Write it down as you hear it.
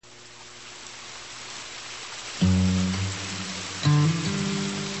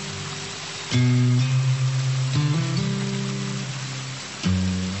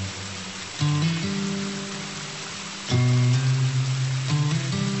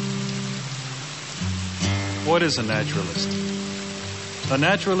What is a naturalist? A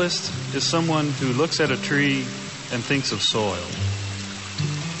naturalist is someone who looks at a tree and thinks of soil.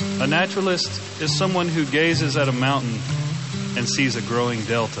 A naturalist is someone who gazes at a mountain and sees a growing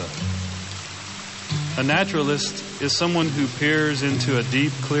delta. A naturalist is someone who peers into a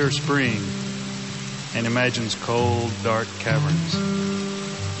deep, clear spring and imagines cold, dark caverns.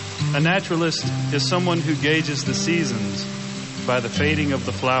 A naturalist is someone who gauges the seasons by the fading of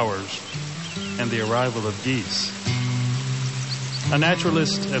the flowers and the arrival of geese. A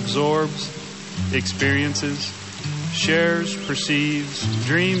naturalist absorbs, experiences, shares, perceives,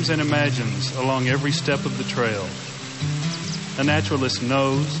 dreams, and imagines along every step of the trail. A naturalist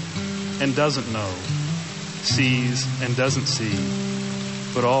knows and doesn't know, sees and doesn't see,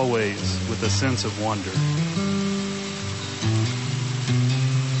 but always with a sense of wonder.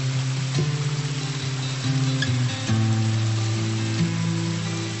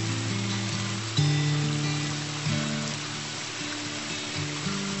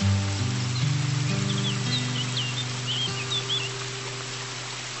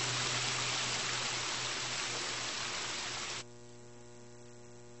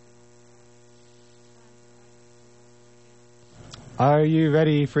 Are you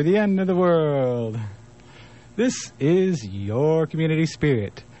ready for the end of the world? This is Your Community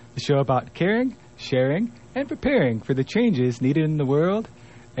Spirit, the show about caring, sharing, and preparing for the changes needed in the world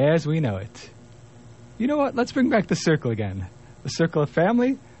as we know it. You know what? Let's bring back the circle again. The circle of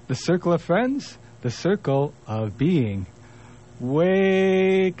family, the circle of friends, the circle of being.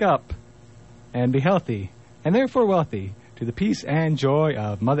 Wake up and be healthy, and therefore wealthy, to the peace and joy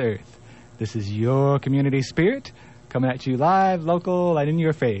of Mother Earth. This is Your Community Spirit, coming at you live, local, and in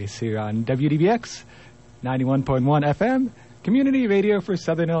your face here on WDBX 91.1 FM, Community Radio for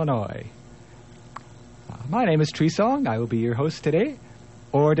Southern Illinois. My name is Tree Song. I will be your host today.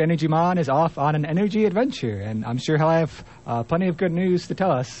 Ord Energy Man is off on an energy adventure, and I'm sure he'll have plenty of good news to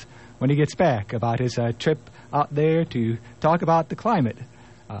tell us when he gets back about his trip out there to talk about the climate.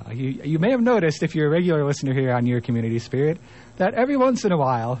 You may have noticed, if you're a regular listener here on Your Community Spirit, that every once in a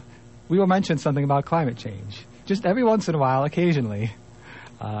while we will mention something about climate change. Just every once in a while, occasionally,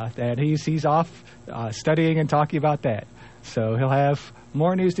 that he's off studying and talking about that. So he'll have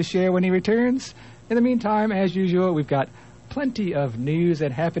more news to share when he returns. In the meantime, as usual, we've got plenty of news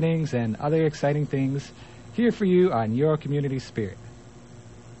and happenings and other exciting things here for you on Your Community Spirit.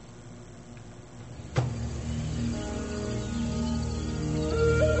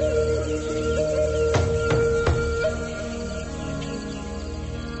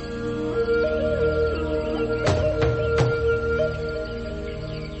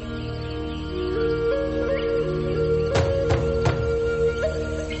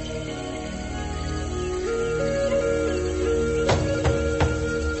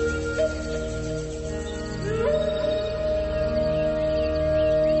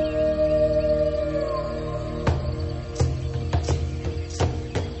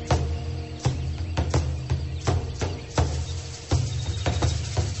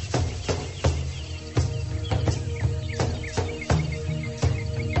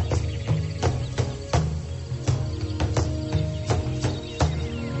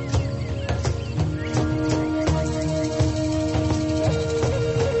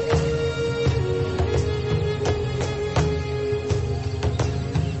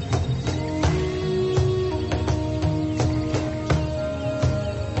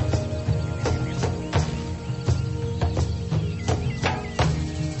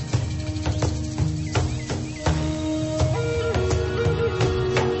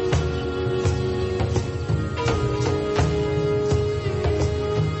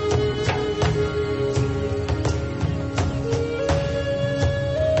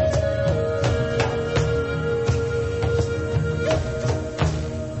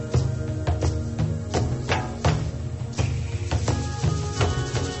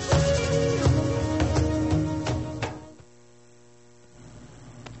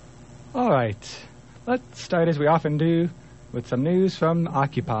 All right, let's start as we often do with some news from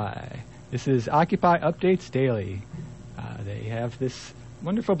Occupy. This is Occupy Updates Daily. They have this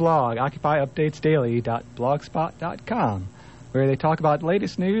wonderful blog, occupyupdatesdaily.blogspot.com, where they talk about the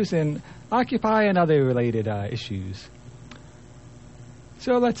latest news in Occupy and other related issues.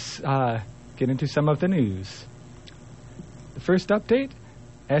 So let's get into some of the news. The first update,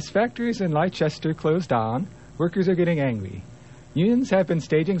 as factories in Leicester close down, workers are getting angry. Unions have been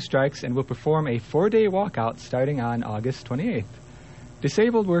staging strikes and will perform a 4-day walkout starting on August 28th.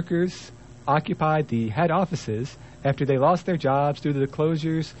 Disabled workers occupied the head offices after they lost their jobs due to the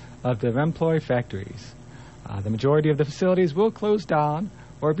closures of the Remploy factories. The majority of the facilities will close down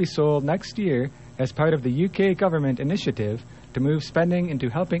or be sold next year as part of the UK government initiative to move spending into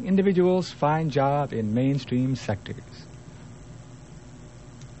helping individuals find jobs in mainstream sectors.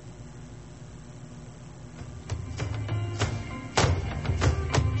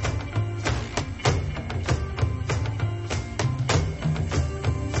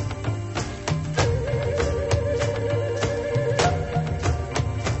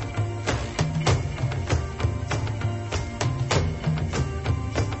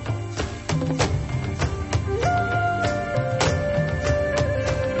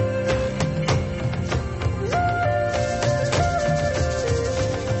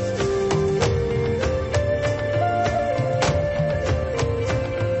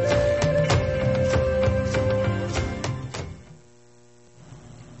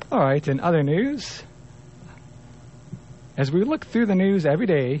 All right, in other news, as we look through the news every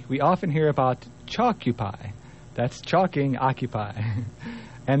day, we often hear about Chalkupy. That's chalking Occupy.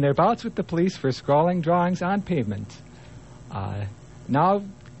 And their bouts with the police for scrawling drawings on pavement. Now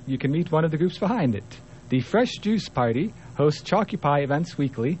you can meet one of the groups behind it. The Fresh Juice Party hosts Chalkupy events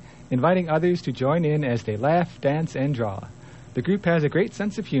weekly, inviting others to join in as they laugh, dance, and draw. The group has a great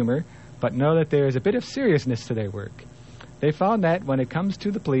sense of humor, but know that there is a bit of seriousness to their work. They found that when it comes to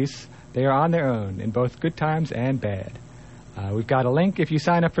the police, they are on their own in both good times and bad. We've got a link if you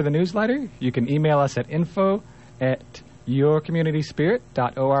sign up for the newsletter. You can email us at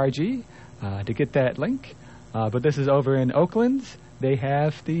info@yourcommunityspirit.org to get that link. But this is over in Oakland. They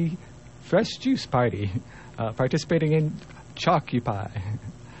have the Fresh Juice Party participating in Chalkupy.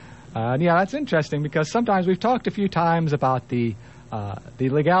 Yeah, that's interesting because sometimes we've talked a few times about the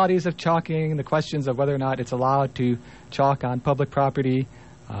legalities of chalking, the questions of whether or not it's allowed to chalk on public property,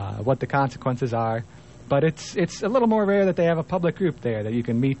 what the consequences are. But it's a little more rare that they have a public group there that you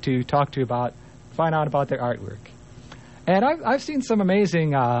can meet to talk to about, find out about their artwork. And I've seen some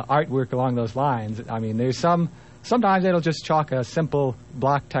amazing artwork along those lines. I mean, there's sometimes it'll just chalk a simple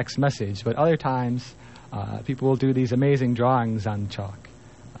block text message, but other times people will do these amazing drawings on chalk.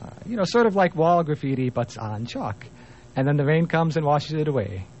 Sort of like wall graffiti, but on chalk. And then the rain comes and washes it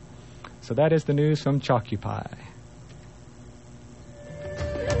away. So that is the news from Chalkupy.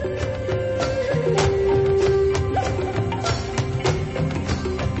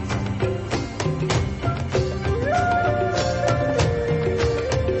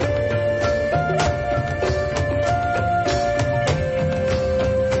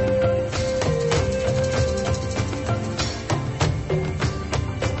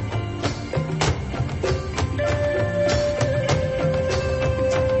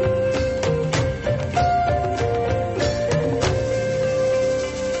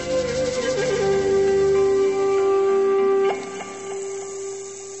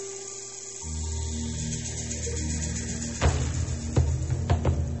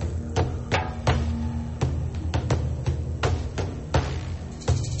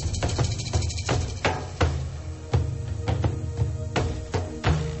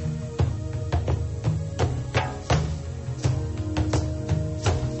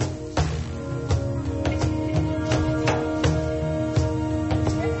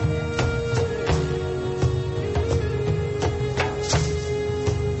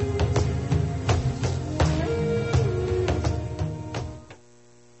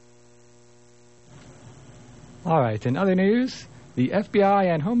 All right, in other news, the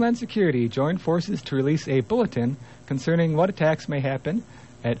FBI and Homeland Security joined forces to release a bulletin concerning what attacks may happen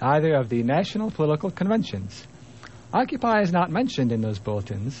at either of the national political conventions. Occupy is not mentioned in those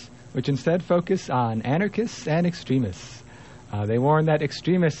bulletins, which instead focus on anarchists and extremists. They warn that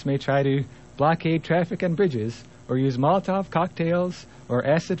extremists may try to blockade traffic and bridges or use Molotov cocktails or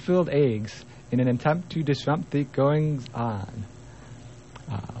acid-filled eggs in an attempt to disrupt the goings-on.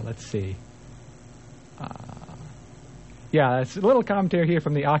 Let's see. Yeah, it's a little commentary here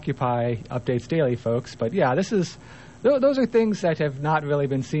from the Occupy Updates Daily folks, but yeah, those are things that have not really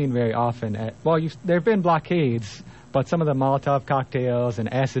been seen very often. There have been blockades, but some of the Molotov cocktails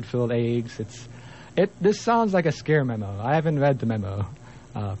and acid-filled eggs, this sounds like a scare memo. I haven't read the memo,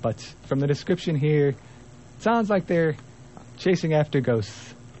 but from the description here, it sounds like they're chasing after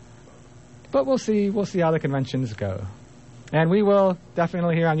ghosts. But we'll see how the conventions go. And we will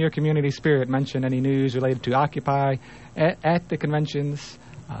definitely here on Your Community Spirit mention any news related to Occupy at the conventions,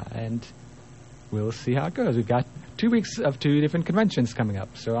 and we'll see how it goes. We've got 2 weeks of 2 different conventions coming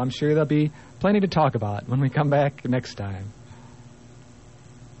up, so I'm sure there'll be plenty to talk about when we come back next time.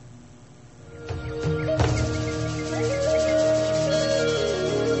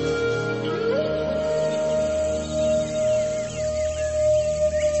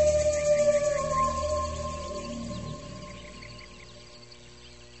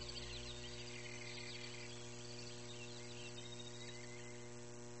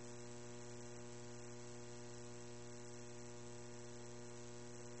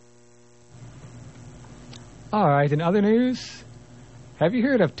 All right, in other news, have you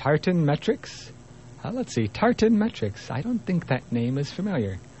heard of tartan metrics? Let's see, tartan metrics. I don't think that name is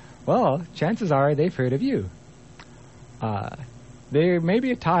familiar. Well, chances are they've heard of you. There may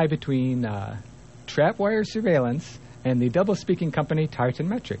be a tie between trapwire surveillance and the double-speaking company Tartan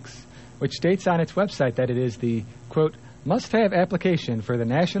Metrics, which states on its website that it is the, quote, must-have application for the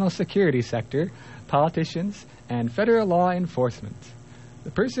national security sector, politicians, and federal law enforcement. The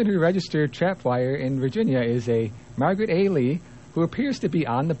person who registered trapwire in Virginia is a Margaret A. Lee, who appears to be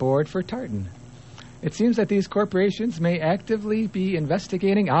on the board for Tartan. It seems that these corporations may actively be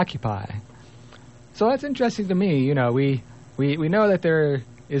investigating Occupy. So that's interesting to me. You know, we know that there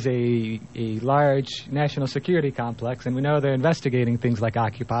is a large national security complex, and we know they're investigating things like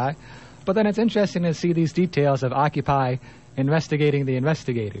Occupy. But then it's interesting to see these details of Occupy investigating the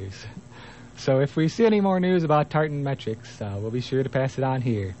investigators. So if we see any more news about tartan metrics, we'll be sure to pass it on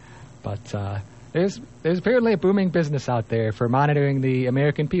here. But there's apparently a booming business out there for monitoring the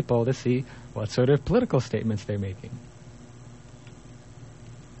American people to see what sort of political statements they're making.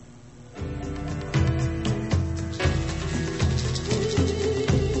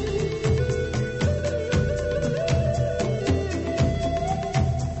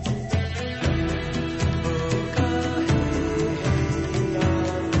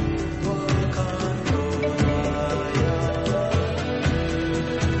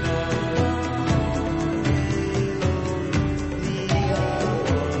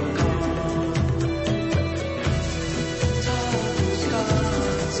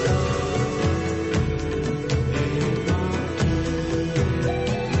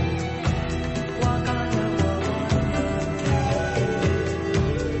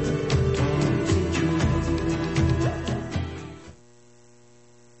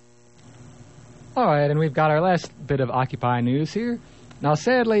 All right, and we've got our last bit of Occupy news here. Now,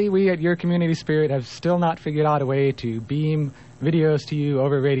 sadly, we at Your Community Spirit have still not figured out a way to beam videos to you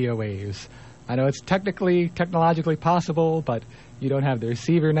over radio waves. I know it's technologically possible, but you don't have the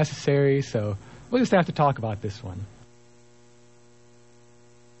receiver necessary, so we'll just have to talk about this one.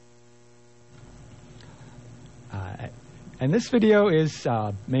 And this video is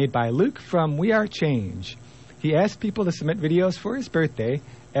made by Luke from We Are Change. He asked people to submit videos for his birthday,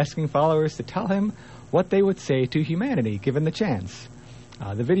 asking followers to tell him what they would say to humanity given the chance.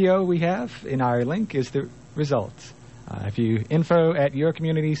 The video we have in our link is the results. If you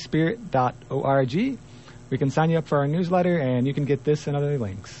info@yourcommunityspirit.org, we can sign you up for our newsletter, and you can get this and other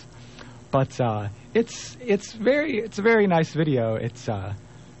links. But it's a very nice video. It's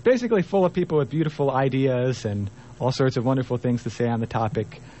basically full of people with beautiful ideas and all sorts of wonderful things to say on the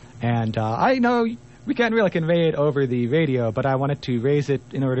topic. And I know we can't really convey it over the radio, but I wanted to raise it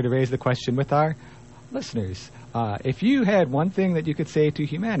in order to raise the question with our listeners. If you had one thing that you could say to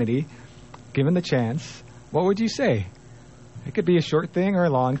humanity, given the chance, what would you say? It could be a short thing or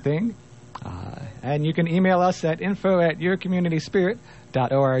a long thing. And you can email us at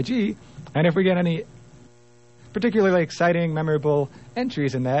info@yourcommunityspirit.org. And if we get any particularly exciting, memorable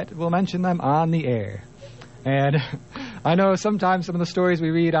entries in that, we'll mention them on the air. And I know sometimes some of the stories we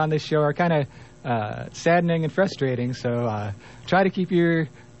read on this show are kind of saddening and frustrating, so try to keep your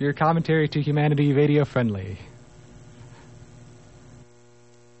commentary to humanity radio friendly.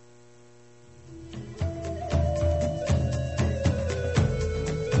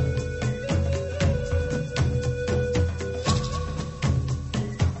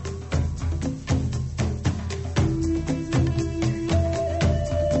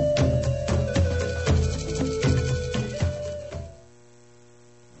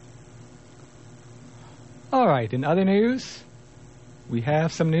 All right, in other news, we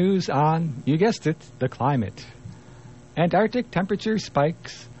have some news on, you guessed it, the climate. Antarctic temperature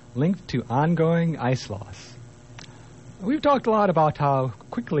spikes linked to ongoing ice loss. We've talked a lot about how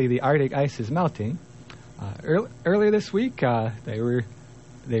quickly the Arctic ice is melting. Earlier this week, there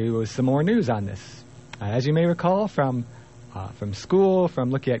was some more news on this. As you may recall from school, from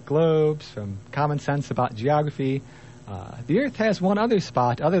looking at globes, from common sense about geography, the Earth has one other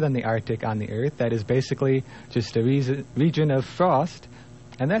spot other than the Arctic on the Earth that is basically just a region of frost,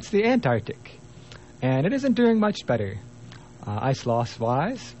 and that's the Antarctic. And it isn't doing much better, ice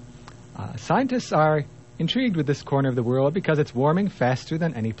loss-wise. Scientists are intrigued with this corner of the world because it's warming faster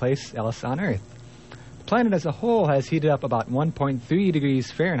than any place else on Earth. The planet as a whole has heated up about 1.3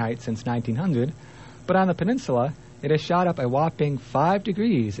 degrees Fahrenheit since 1900, but on the peninsula, it has shot up a whopping 5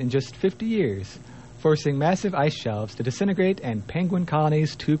 degrees in just 50 years, forcing massive ice shelves to disintegrate and penguin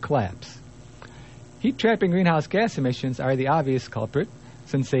colonies to collapse. Heat-trapping greenhouse gas emissions are the obvious culprit,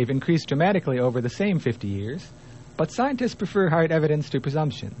 since they've increased dramatically over the same 50 years, but scientists prefer hard evidence to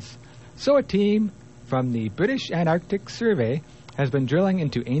presumptions. So a team from the British Antarctic Survey has been drilling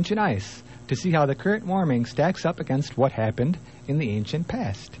into ancient ice to see how the current warming stacks up against what happened in the ancient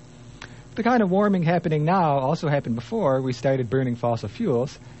past. The kind of warming happening now also happened before we started burning fossil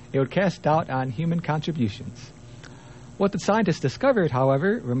fuels. It would cast doubt on human contributions. What the scientists discovered,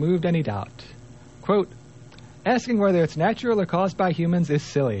 however, removed any doubt. Quote, "Asking whether it's natural or caused by humans is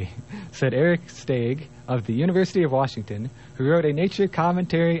silly," said Eric Stagg of the University of Washington, who wrote a Nature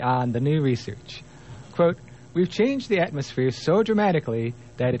commentary on the new research. Quote, "We've changed the atmosphere so dramatically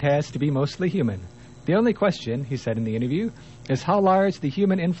that it has to be mostly human. The only question," he said in the interview, "is how large the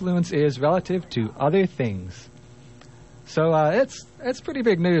human influence is relative to other things." So it's pretty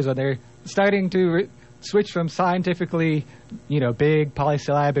big news when they're starting to switch from scientifically, big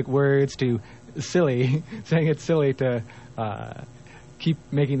polysyllabic words to silly, saying it's silly to keep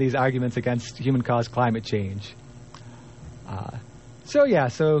making these arguments against human-caused climate change.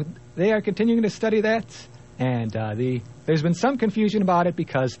 So they are continuing to study that, and there's been some confusion about it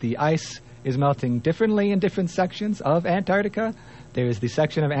because the ice is melting differently in different sections of Antarctica. There's the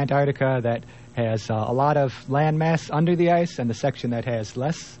section of Antarctica that has a lot of land mass under the ice and the section that has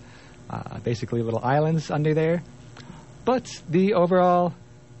less, basically little islands under there. But the overall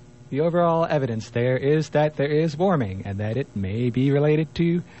evidence there is that there is warming and that it may be related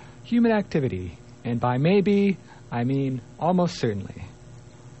to human activity. And by maybe, I mean almost certainly.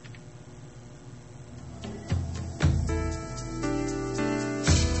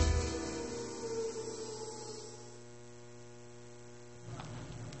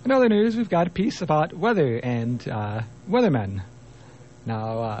 In other news, we've got a piece about weather and weathermen.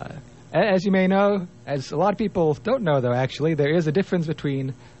 Now, as you may know, as a lot of people don't know, though, actually, there is a difference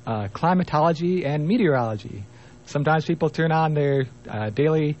between climatology and meteorology. Sometimes people turn on their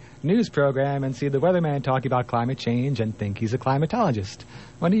daily news program and see the weatherman talking about climate change and think he's a climatologist,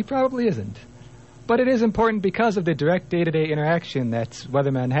 when he probably isn't. But it is important because of the direct day-to-day interaction that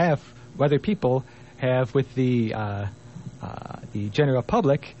weather people have with the general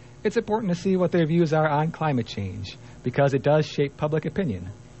public. It's important to see what their views are on climate change because it does shape public opinion.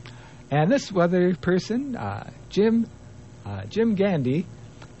 And this weather person, Jim Gandy,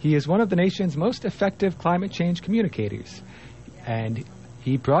 he is one of the nation's most effective climate change communicators. And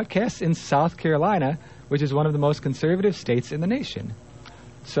he broadcasts in South Carolina, which is one of the most conservative states in the nation.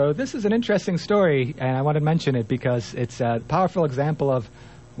 So this is an interesting story, and I want to mention it because it's a powerful example of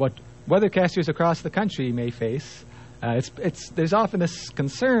what weathercasters across the country may face. There's often this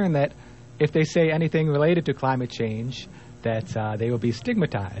concern that if they say anything related to climate change, that they will be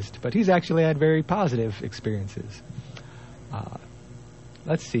stigmatized. But he's actually had very positive experiences.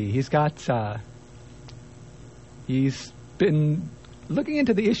 Let's see. He's been looking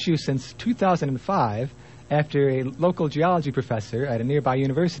into the issue since 2005 after a local geology professor at a nearby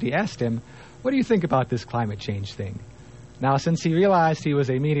university asked him, "What do you think about this climate change thing?" Now, since he realized he was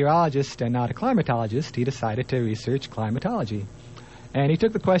a meteorologist and not a climatologist, he decided to research climatology. And he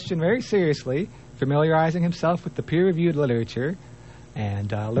took the question very seriously, familiarizing himself with the peer-reviewed literature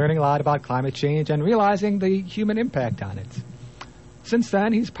and learning a lot about climate change and realizing the human impact on it. Since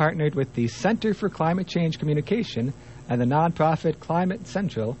then, he's partnered with the Center for Climate Change Communication and the nonprofit Climate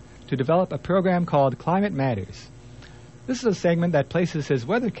Central to develop a program called Climate Matters. This is a segment that places his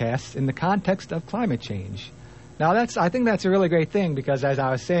weathercasts in the context of climate change. Now, I think that's a really great thing because, as I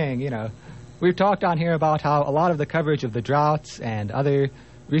was saying, we've talked on here about how a lot of the coverage of the droughts and other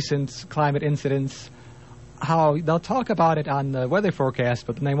recent climate incidents, how they'll talk about it on the weather forecast,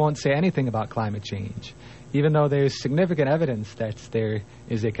 but then they won't say anything about climate change, even though there's significant evidence that there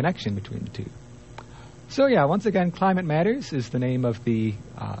is a connection between the two. So, once again, Climate Matters is the name of the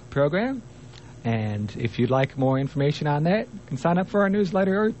program. And if you'd like more information on that, you can sign up for our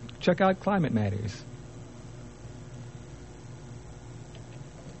newsletter or check out Climate Matters.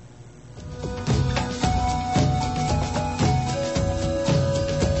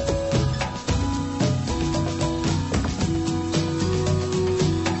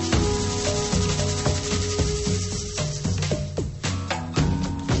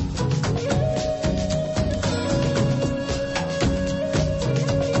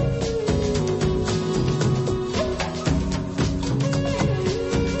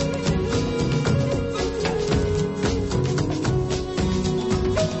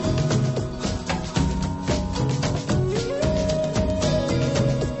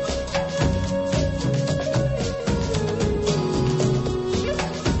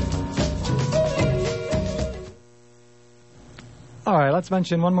 All right, let's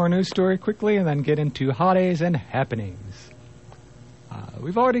mention one more news story quickly and then get into holidays and happenings.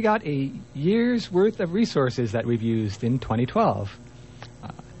 We've already got a year's worth of resources that we've used in 2012.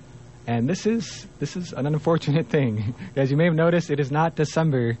 And this is an unfortunate thing. As you may have noticed, it is not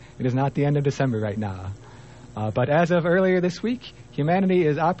December. It is not the end of December right now. But as of earlier this week, humanity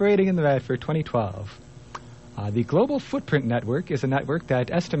is operating in the red for 2012. The Global Footprint Network is a network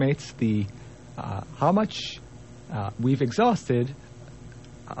that estimates how much we've exhausted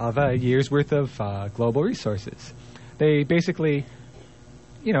of a year's worth of global resources. They basically,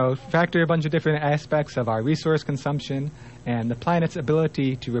 factor a bunch of different aspects of our resource consumption and the planet's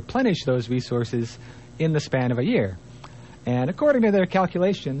ability to replenish those resources in the span of a year. And according to their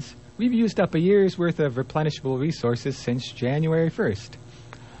calculations, we've used up a year's worth of replenishable resources since January 1st.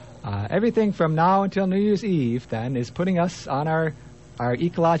 Everything from now until New Year's Eve, then, is putting us on our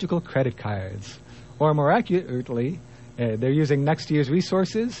ecological credit cards. Or more accurately, they're using next year's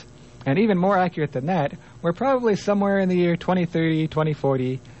resources. And even more accurate than that, we're probably somewhere in the year 2030,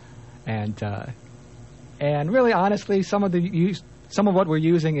 2040, and really, honestly, some of what we're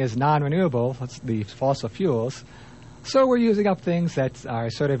using is non-renewable, the fossil fuels. So we're using up things that are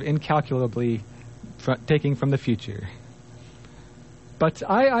sort of incalculably taking from the future. But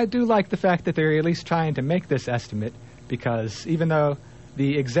I do like the fact that they're at least trying to make this estimate, because even though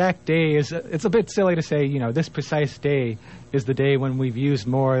the exact day it's a bit silly to say, this precise day is the day when we've used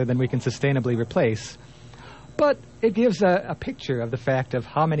more than we can sustainably replace. But it gives a picture of the fact of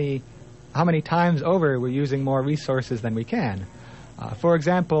how many times over we're using more resources than we can. For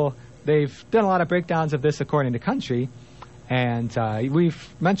example, they've done a lot of breakdowns of this according to country, and we've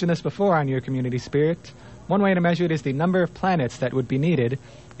mentioned this before on Your Community Spirit. One way to measure it is the number of planets that would be needed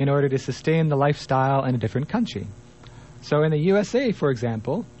in order to sustain the lifestyle in a different country. So in the USA, for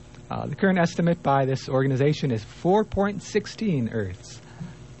example, the current estimate by this organization is 4.16 Earths.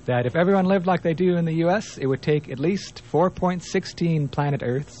 That if everyone lived like they do in the U.S., it would take at least 4.16 planet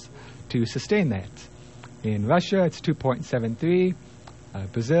Earths to sustain that. In Russia, it's 2.73.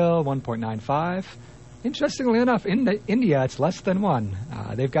 Brazil, 1.95. Interestingly enough, in India, it's less than 1.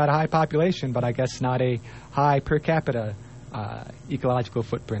 They've got a high population, but I guess not a high per capita ecological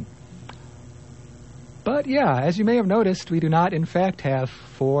footprint. But yeah, as you may have noticed, we do not, in fact, have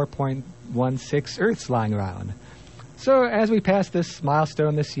 4.16 Earths lying around. So as we pass this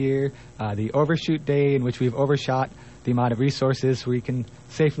milestone this year, the overshoot day in which we've overshot the amount of resources we can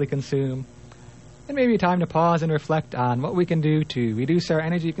safely consume, it may be time to pause and reflect on what we can do to reduce our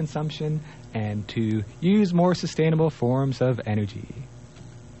energy consumption and to use more sustainable forms of energy.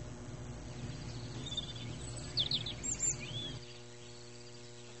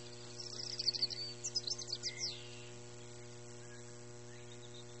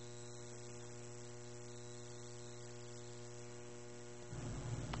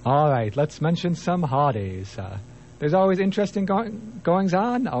 All right, let's mention some holidays. There's always interesting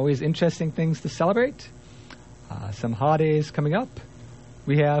goings-on, always interesting things to celebrate. Some holidays coming up.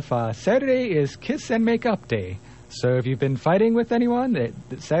 We have Saturday is Kiss and Make Up Day. So if you've been fighting with anyone,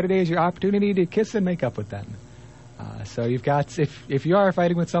 Saturday is your opportunity to kiss and make up with them. So you've got, if you are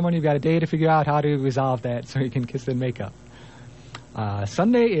fighting with someone, you've got a day to figure out how to resolve that so you can kiss and make up.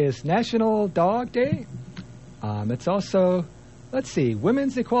 Sunday is National Dog Day. It's also,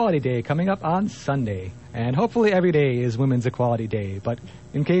 Women's Equality Day coming up on Sunday. And hopefully every day is Women's Equality Day. But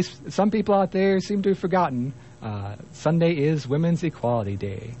in case some people out there seem to have forgotten, Sunday is Women's Equality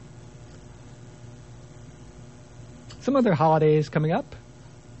Day. Some other holidays coming up.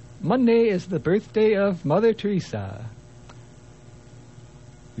 Monday is the birthday of Mother Teresa.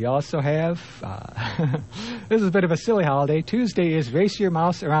 We also have, this is a bit of a silly holiday. Tuesday is Race Your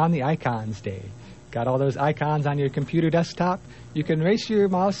Mouse Around the Icons Day. Got all those icons on your computer desktop? You can race your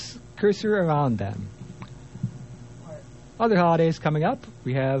mouse cursor around them. Other holidays coming up.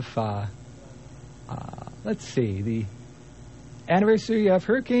 We have, the anniversary of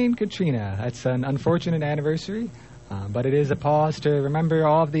Hurricane Katrina. That's an unfortunate anniversary, but it is a pause to remember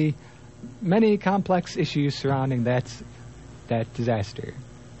all of the many complex issues surrounding that disaster.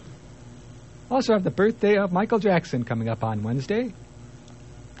 Also have the birthday of Michael Jackson coming up on Wednesday.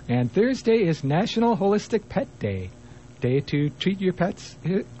 And Thursday is National Holistic Pet Day. Day to treat your pets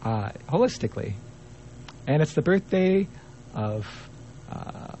holistically. And it's the birthday of,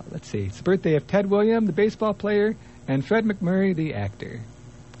 it's the birthday of Ted Williams, the baseball player, and Fred McMurray, the actor.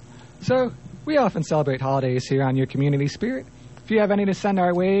 So, we often celebrate holidays here on Your Community Spirit. If you have any to send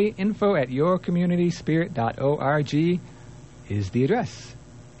our way, info@yourcommunityspirit.org is the address.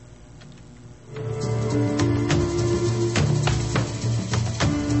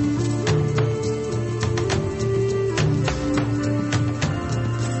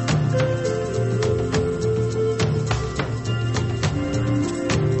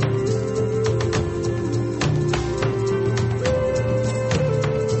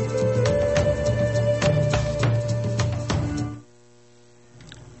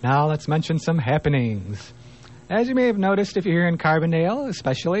 Now let's mention some happenings. As you may have noticed if you're here in Carbondale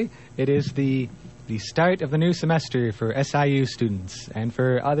especially, it is the start of the new semester for SIU students and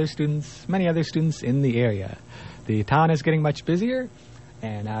for other students, many other students in the area. The town is getting much busier,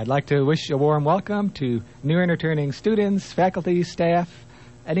 and I'd like to wish a warm welcome to new and returning students, faculty, staff,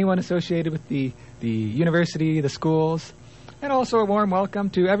 anyone associated with the university, the schools, and also a warm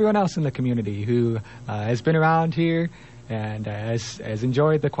welcome to everyone else in the community who has been around here and has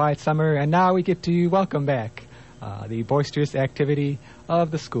enjoyed the quiet summer, and now we get to welcome back the boisterous activity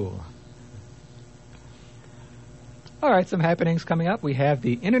of the school. All right, some happenings coming up. We have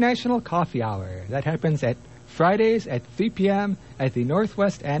the International Coffee Hour. That happens at Fridays at 3 p.m. at the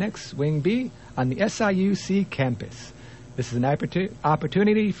Northwest Annex, Wing B, on the SIUC campus. This is an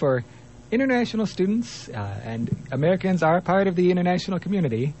opportunity for international students, and Americans are part of the international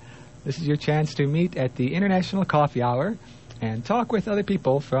community. This is your chance to meet at the International Coffee Hour and talk with other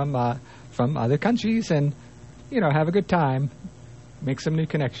people from other countries and, have a good time, make some new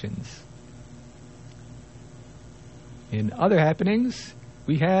connections. In other happenings,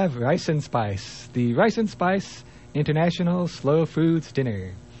 we have Rice and Spice, the Rice and Spice International Slow Foods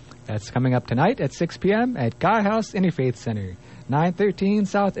Dinner. That's coming up tonight at 6 p.m. at Gaia House Interfaith Center, 913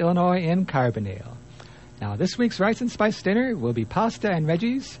 South Illinois in Carbondale. Now, this week's Rice and Spice dinner will be pasta and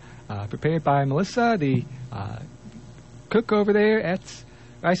veggies, prepared by Melissa, the cook over there at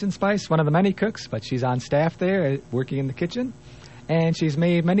Rice and Spice, one of the many cooks, but she's on staff there working in the kitchen. And she's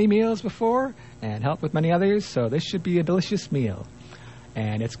made many meals before and helped with many others, so this should be a delicious meal.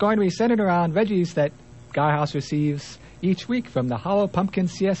 And it's going to be centered around veggies that Gaia House receives each week from the Hollow Pumpkin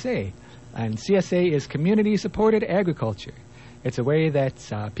CSA. And CSA is community-supported agriculture. It's a way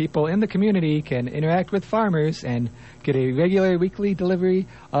that people in the community can interact with farmers and get a regular weekly delivery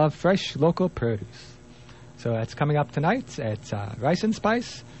of fresh local produce. So that's coming up tonight at Rice and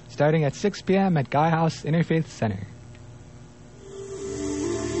Spice, starting at 6 p.m. at Gaia House Interfaith Center.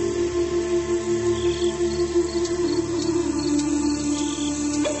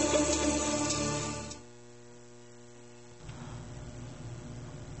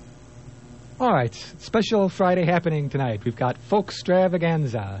 All right, special Friday happening tonight. We've got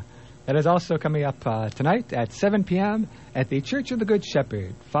Folkstravaganza. That is also coming up tonight at 7 p.m. at the Church of the Good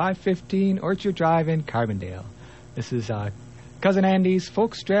Shepherd, 515 Orchard Drive in Carbondale. This is Cousin Andy's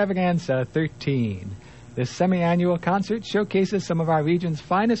Folkstravaganza 13. This semi-annual concert showcases some of our region's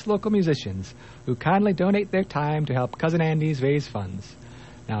finest local musicians who kindly donate their time to help Cousin Andy's raise funds.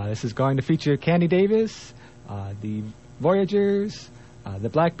 Now, this is going to feature Candy Davis, the Voyagers, the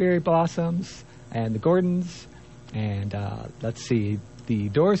Blackberry Blossoms, and the Gordons. And let's see, the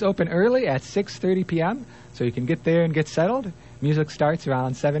doors open early at 6:30 p.m., so you can get there and get settled. Music starts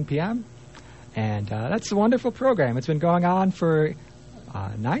around 7 p.m. And that's a wonderful program. It's been going on for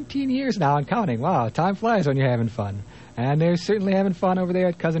 19 years now and counting. Wow, time flies when you're having fun. And they're certainly having fun over there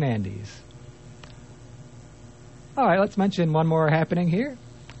at Cousin Andy's. All right, let's mention one more happening here.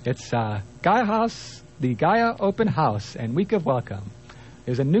 It's Gaia House, the Gaia Open House and Week of Welcome.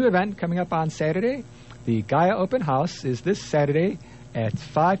 There's a new event coming up on Saturday. The Gaia Open House is this Saturday at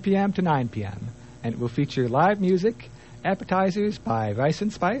 5 p.m. to 9 p.m. And it will feature live music, appetizers by Rice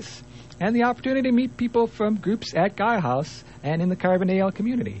and Spice, and the opportunity to meet people from groups at Gaia House and in the Carbondale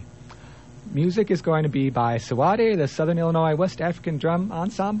community. Music is going to be by Sawade, the Southern Illinois West African Drum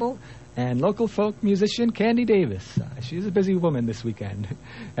Ensemble, and local folk musician Candy Davis. She's a busy woman this weekend,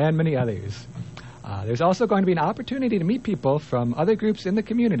 and many others. There's also going to be an opportunity to meet people from other groups in the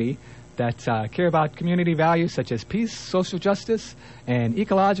community that care about community values such as peace, social justice, and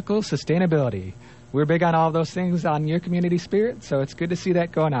ecological sustainability. We're big on all those things on your community spirit, so it's good to see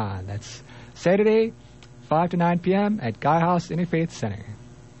that going on. That's Saturday, 5 to 9 p.m. at Gaia House Interfaith Center.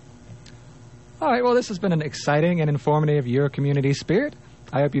 All right, well, this has been an exciting and informative Your Community Spirit.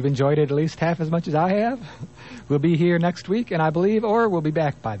 I hope you've enjoyed it at least half as much as I have. We'll be here next week, and I believe, or we'll be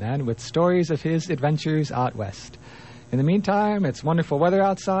back by then, with stories of his adventures out west. In the meantime, it's wonderful weather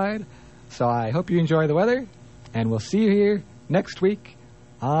outside, so I hope you enjoy the weather, and we'll see you here next week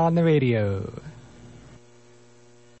on the radio.